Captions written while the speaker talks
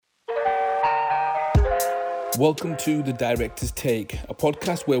Welcome to The Director's Take, a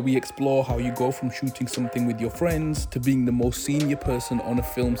podcast where we explore how you go from shooting something with your friends to being the most senior person on a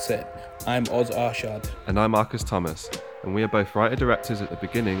film set. I'm Arshad. And I'm Marcus Thomas, and we are both writer-directors at the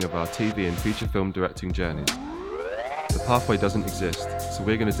beginning of our TV and feature film directing journeys. The pathway doesn't exist, so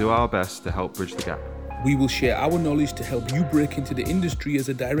we're going to do our best to help bridge the gap. We will share our knowledge to help you break into the industry as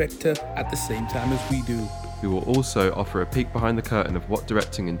a director at the same time as we do. We will also offer a peek behind the curtain of what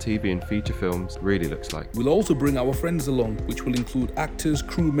directing in TV and feature films really looks like. We'll also bring our friends along, which will include actors,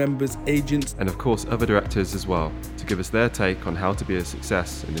 crew members, agents, and of course other directors as well, to give us their take on how to be a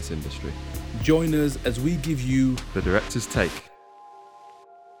success in this industry. Join us as we give you The Director's Take.